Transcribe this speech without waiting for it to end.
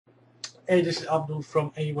Hey, this is Abdul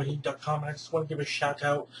from Waheed.com. I just want to give a shout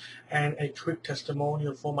out and a quick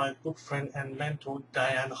testimonial for my good friend and mentor,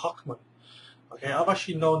 Diane Hochman. Okay, I've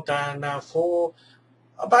actually known Diane now for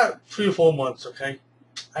about 3 or 4 months, okay?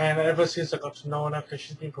 And ever since I got to know her, okay,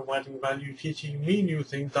 she's been providing value, teaching me new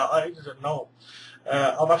things that I didn't know.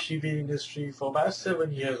 I've actually been in the industry for about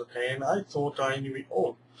 7 years, okay, and I thought I knew it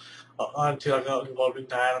all. Until I got involved in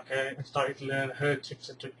Diane, okay, and started to learn her tips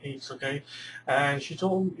and techniques, okay, and she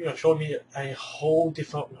showed me a whole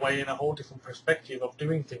different way and a whole different perspective of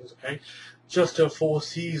doing things, okay. Just her 4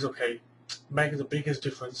 C's, okay, make the biggest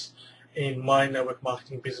difference in my network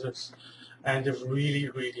marketing business, and they've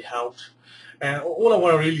really helped. And all I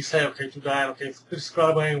want to really say, okay, to Diane, okay, if I could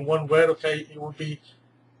describe her in one word, okay, it would be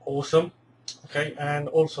awesome, okay. And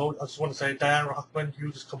also, I just want to say, Diane Hochman,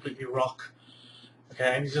 you just completely rock.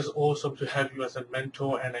 Okay, and it's just awesome to have you as a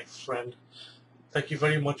mentor and a friend. Thank you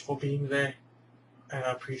very much for being there, and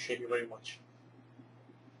I appreciate you very much.